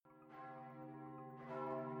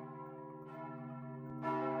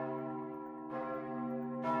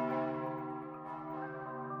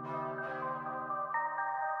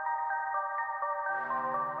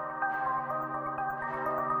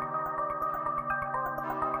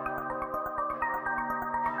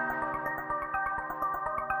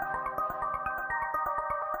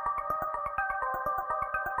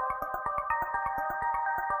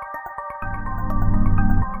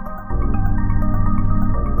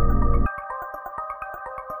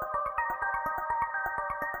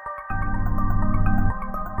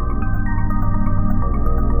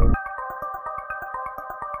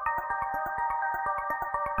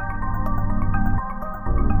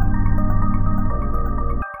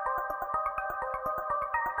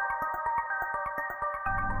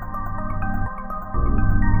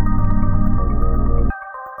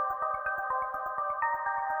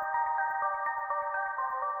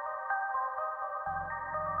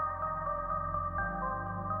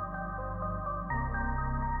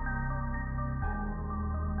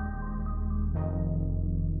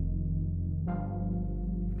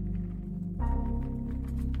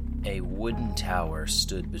A wooden tower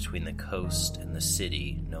stood between the coast and the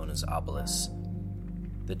city known as Obelisk.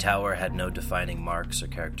 The tower had no defining marks or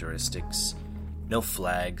characteristics, no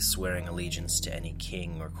flag swearing allegiance to any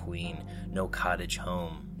king or queen, no cottage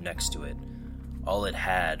home next to it. All it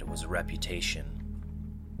had was a reputation,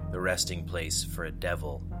 the resting place for a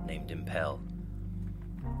devil named Impel,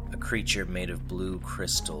 a creature made of blue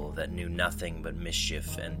crystal that knew nothing but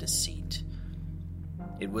mischief and deceit.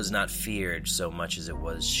 It was not feared so much as it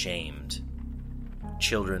was shamed.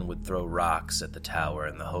 Children would throw rocks at the tower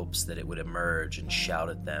in the hopes that it would emerge and shout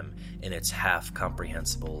at them in its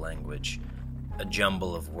half-comprehensible language, a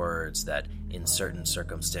jumble of words that, in certain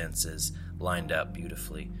circumstances, lined up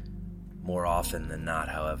beautifully. More often than not,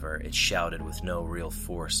 however, it shouted with no real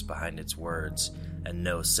force behind its words and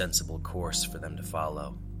no sensible course for them to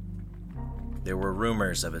follow. There were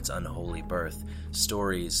rumors of its unholy birth,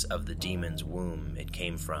 stories of the demon's womb it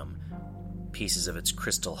came from. Pieces of its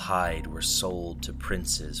crystal hide were sold to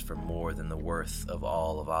princes for more than the worth of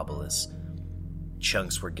all of Obelisk.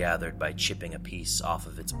 Chunks were gathered by chipping a piece off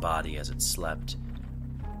of its body as it slept.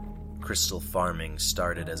 Crystal farming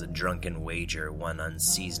started as a drunken wager one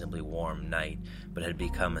unseasonably warm night, but had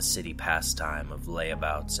become a city pastime of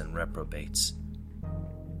layabouts and reprobates.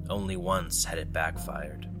 Only once had it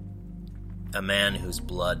backfired. A man whose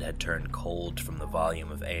blood had turned cold from the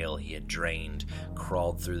volume of ale he had drained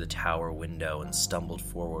crawled through the tower window and stumbled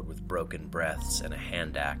forward with broken breaths and a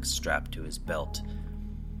hand axe strapped to his belt.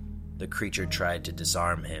 The creature tried to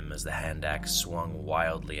disarm him as the hand axe swung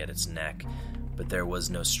wildly at its neck, but there was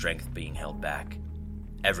no strength being held back.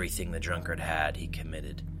 Everything the drunkard had, he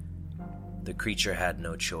committed. The creature had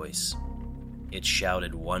no choice. It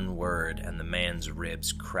shouted one word, and the man's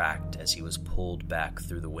ribs cracked as he was pulled back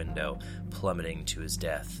through the window, plummeting to his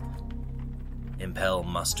death. Impel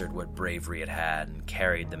mustered what bravery it had and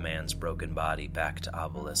carried the man's broken body back to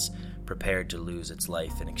Obelisk, prepared to lose its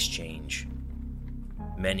life in exchange.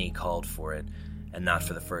 Many called for it, and not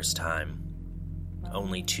for the first time.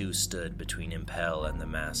 Only two stood between Impel and the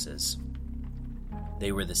masses.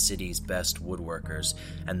 They were the city's best woodworkers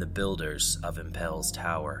and the builders of Impel's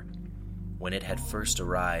tower. When it had first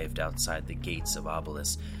arrived outside the gates of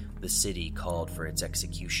Obelisk, the city called for its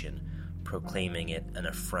execution, proclaiming it an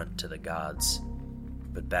affront to the gods.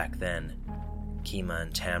 But back then, Kima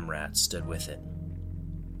and Tamrat stood with it.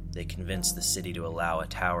 They convinced the city to allow a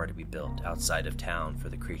tower to be built outside of town for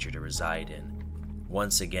the creature to reside in.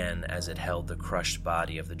 Once again, as it held the crushed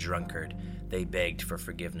body of the drunkard, they begged for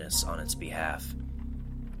forgiveness on its behalf.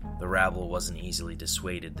 The rabble wasn't easily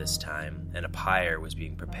dissuaded this time, and a pyre was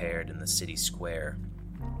being prepared in the city square.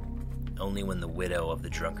 Only when the widow of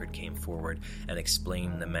the drunkard came forward and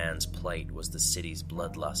explained the man's plight was the city's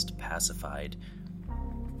bloodlust pacified.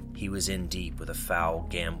 He was in deep with a foul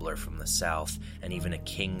gambler from the south, and even a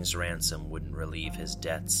king's ransom wouldn't relieve his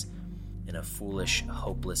debts. In a foolish,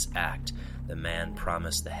 hopeless act, the man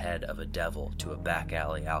promised the head of a devil to a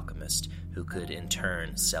back-alley alchemist who could in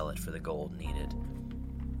turn sell it for the gold needed.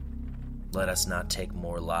 Let us not take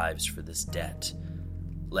more lives for this debt.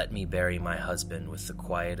 Let me bury my husband with the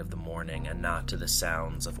quiet of the morning and not to the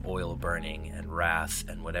sounds of oil burning and wrath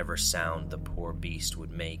and whatever sound the poor beast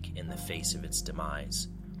would make in the face of its demise.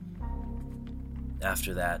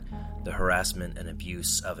 After that, the harassment and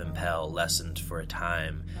abuse of Impel lessened for a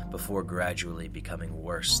time before gradually becoming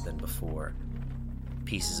worse than before.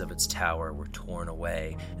 Pieces of its tower were torn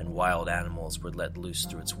away and wild animals were let loose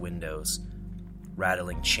through its windows.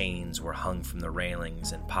 Rattling chains were hung from the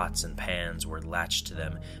railings, and pots and pans were latched to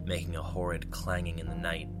them, making a horrid clanging in the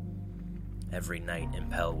night. Every night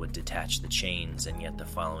Impel would detach the chains, and yet the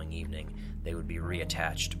following evening they would be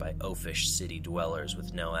reattached by oafish city dwellers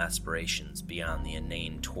with no aspirations beyond the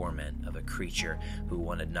inane torment of a creature who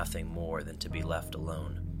wanted nothing more than to be left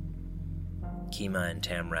alone. Kima and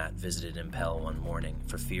Tamrat visited Impel one morning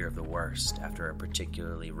for fear of the worst after a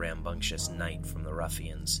particularly rambunctious night from the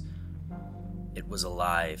ruffians. It was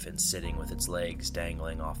alive and sitting with its legs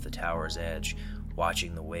dangling off the tower's edge,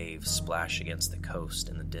 watching the waves splash against the coast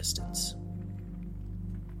in the distance.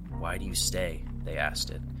 "Why do you stay?" they asked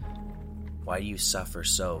it. "Why do you suffer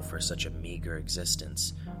so for such a meager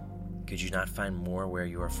existence? Could you not find more where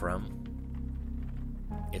you are from?"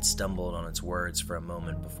 It stumbled on its words for a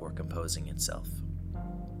moment before composing itself.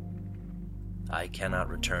 "I cannot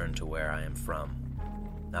return to where I am from.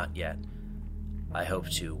 Not yet. I hope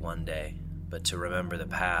to one day. But to remember the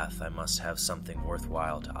path, I must have something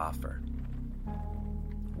worthwhile to offer."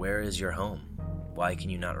 "Where is your home? Why can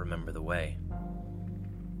you not remember the way?"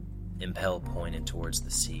 Impel pointed towards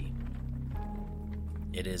the sea.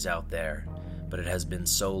 "It is out there, but it has been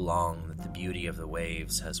so long that the beauty of the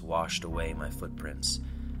waves has washed away my footprints.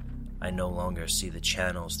 I no longer see the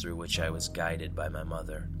channels through which I was guided by my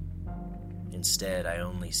mother. Instead, I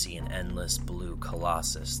only see an endless blue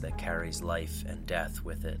colossus that carries life and death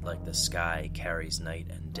with it like the sky carries night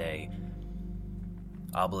and day.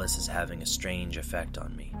 Obelisk is having a strange effect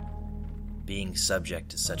on me. Being subject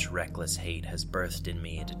to such reckless hate has birthed in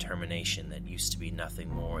me a determination that used to be nothing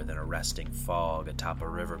more than a resting fog atop a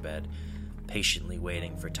riverbed, patiently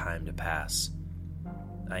waiting for time to pass.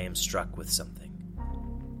 I am struck with something.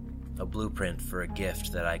 A blueprint for a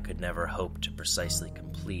gift that I could never hope to precisely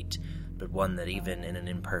complete, but one that even in an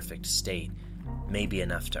imperfect state may be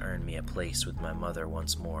enough to earn me a place with my mother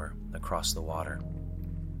once more across the water.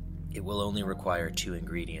 It will only require 2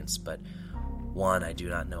 ingredients, but one I do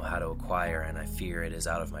not know how to acquire, and I fear it is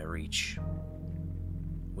out of my reach.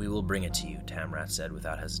 "We will bring it to you," Tamrat said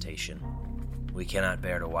without hesitation. "We cannot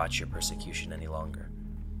bear to watch your persecution any longer."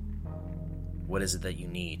 "What is it that you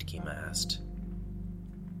need?" Kima asked.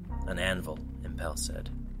 "An anvil," Impel said.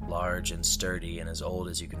 "Large and sturdy and as old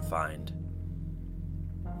as you can find."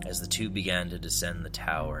 As the two began to descend the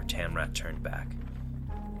tower, Tamrat turned back.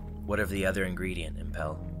 "What of the other ingredient,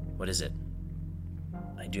 Impel? What is it?"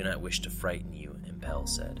 "I do not wish to frighten you," Impel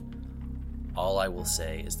said. "All I will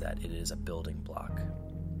say is that it is a building block."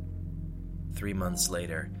 3 months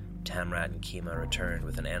later, Tamrat and Kima returned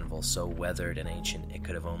with an anvil so weathered and ancient it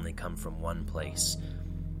could have only come from one place.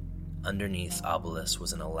 Underneath Obelisk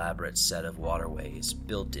was an elaborate set of waterways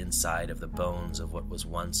built inside of the bones of what was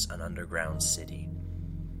once an underground city.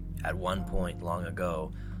 At one point long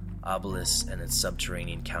ago, Obelisk and its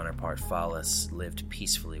subterranean counterpart Phallus lived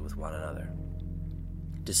peacefully with one another.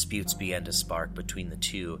 Disputes began to spark between the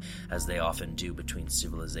two, as they often do between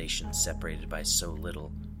civilizations separated by so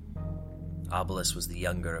little. Obelisk was the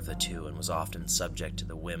younger of the two and was often subject to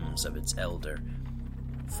the whims of its elder.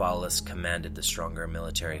 Phallus commanded the stronger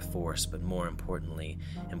military force, but more importantly,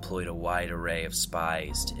 employed a wide array of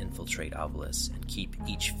spies to infiltrate Obelisk and keep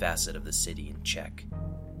each facet of the city in check.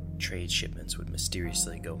 Trade shipments would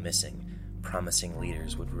mysteriously go missing, promising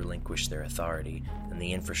leaders would relinquish their authority, and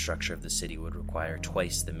the infrastructure of the city would require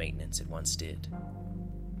twice the maintenance it once did.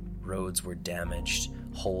 Roads were damaged,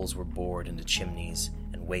 holes were bored into chimneys,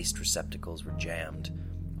 and waste receptacles were jammed,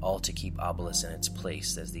 all to keep Obelisk in its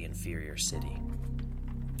place as the inferior city.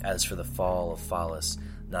 As for the fall of Phallus,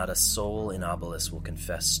 not a soul in Obelisk will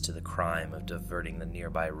confess to the crime of diverting the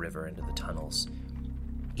nearby river into the tunnels.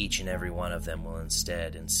 Each and every one of them will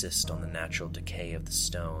instead insist on the natural decay of the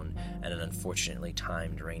stone and an unfortunately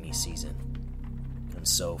timed rainy season. And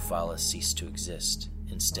so Phallus ceased to exist,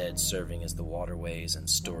 instead serving as the waterways and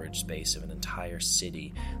storage space of an entire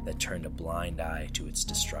city that turned a blind eye to its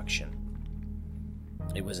destruction.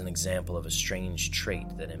 It was an example of a strange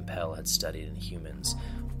trait that Impel had studied in humans,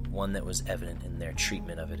 one that was evident in their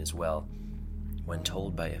treatment of it as well. When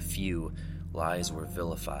told by a few, lies were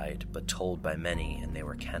vilified, but told by many, and they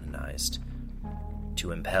were canonized.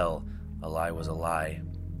 To Impel, a lie was a lie.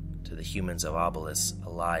 To the humans of Obelisk, a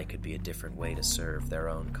lie could be a different way to serve their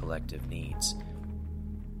own collective needs.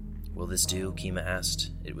 "Will this do?" Kima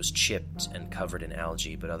asked. It was chipped and covered in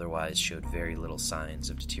algae, but otherwise showed very little signs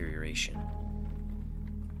of deterioration.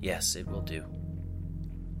 "Yes, it will do."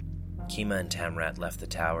 Kima and Tamrat left the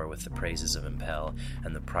tower with the praises of Impel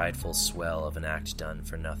and the prideful swell of an act done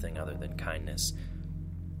for nothing other than kindness.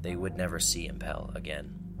 They would never see Impel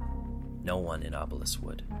again. No one in Obelisk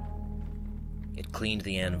would. It cleaned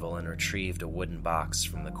the anvil and retrieved a wooden box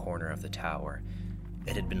from the corner of the tower.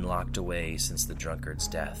 It had been locked away since the drunkard's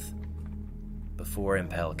death. Before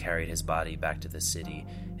Impel carried his body back to the city,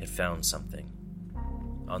 it found something.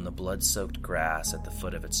 On the blood-soaked grass at the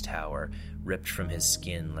foot of its tower, ripped from his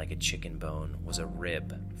skin like a chicken bone, was a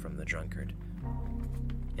rib from the drunkard.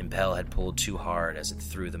 Impel had pulled too hard as it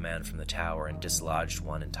threw the man from the tower and dislodged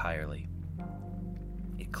one entirely.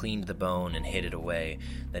 It cleaned the bone and hid it away,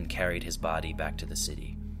 then carried his body back to the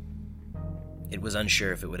city. It was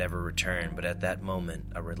unsure if it would ever return, but at that moment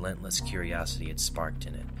a relentless curiosity had sparked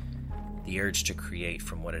in it, the urge to create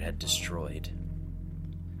from what it had destroyed,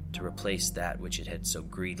 to replace that which it had so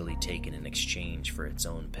greedily taken in exchange for its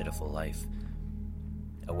own pitiful life.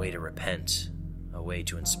 A way to repent, a way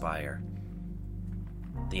to inspire.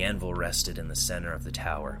 The anvil rested in the center of the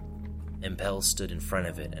tower. Impel stood in front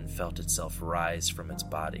of it and felt itself rise from its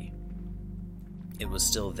body. It was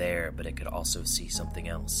still there, but it could also see something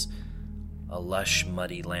else. A lush,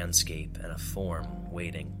 muddy landscape and a form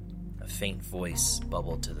waiting. A faint voice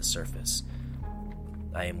bubbled to the surface.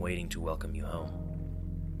 "I am waiting to welcome you home."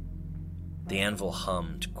 The anvil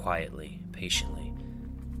hummed quietly, patiently.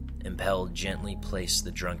 Impel gently placed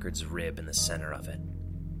the drunkard's rib in the center of it.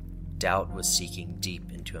 Doubt was sinking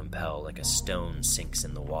deep into Impel like a stone sinks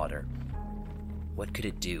in the water. What could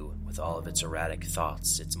it do with all of its erratic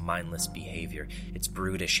thoughts, its mindless behavior, its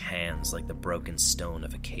brutish hands like the broken stone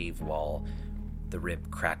of a cave wall? The rib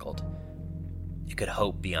crackled. It could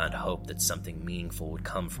hope beyond hope that something meaningful would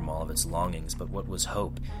come from all of its longings, but what was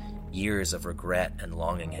hope? Years of regret and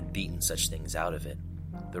longing had beaten such things out of it.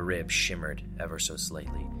 The rib shimmered ever so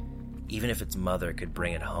slightly. Even if its mother could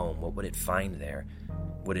bring it home, what would it find there?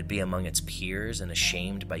 Would it be among its peers and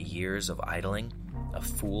ashamed by years of idling? A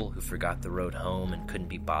fool who forgot the road home and couldn't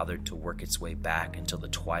be bothered to work its way back until the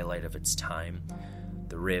twilight of its time?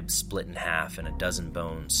 The rib split in half and a dozen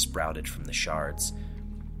bones sprouted from the shards.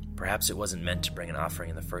 Perhaps it wasn't meant to bring an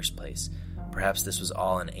offering in the first place. Perhaps this was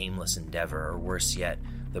all an aimless endeavor, or worse yet,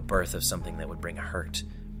 the birth of something that would bring hurt.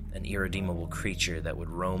 An irredeemable creature that would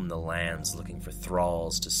roam the lands looking for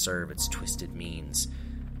thralls to serve its twisted means.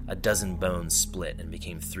 A dozen bones split and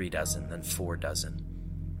became 3 dozen, then 4 dozen.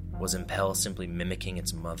 Was Impel simply mimicking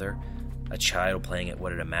its mother? A child playing at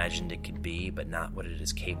what it imagined it could be, but not what it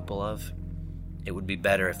is capable of? It would be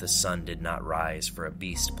better if the sun did not rise for a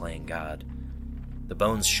beast playing God. The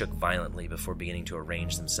bones shook violently before beginning to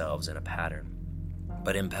arrange themselves in a pattern.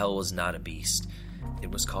 But Impel was not a beast.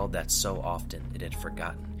 It was called that so often it had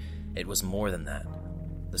forgotten. It was more than that.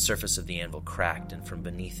 The surface of the anvil cracked, and from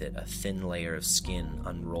beneath it a thin layer of skin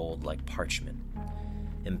unrolled like parchment.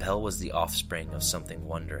 Impel was the offspring of something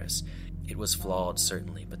wondrous. It was flawed,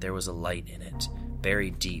 certainly, but there was a light in it,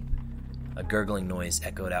 buried deep. A gurgling noise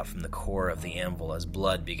echoed out from the core of the anvil as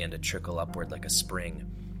blood began to trickle upward like a spring.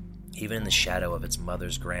 Even in the shadow of its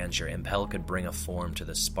mother's grandeur, Impel could bring a form to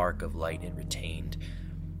the spark of light it retained.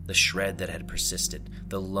 The shred that had persisted,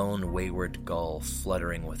 the lone wayward gull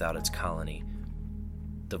fluttering without its colony.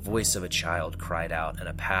 The voice of a child cried out, and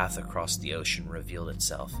a path across the ocean revealed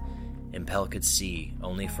itself. Impel could see,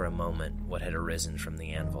 only for a moment, what had arisen from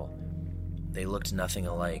the anvil. They looked nothing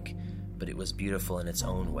alike, but it was beautiful in its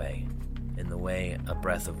own way, in the way a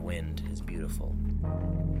breath of wind is beautiful.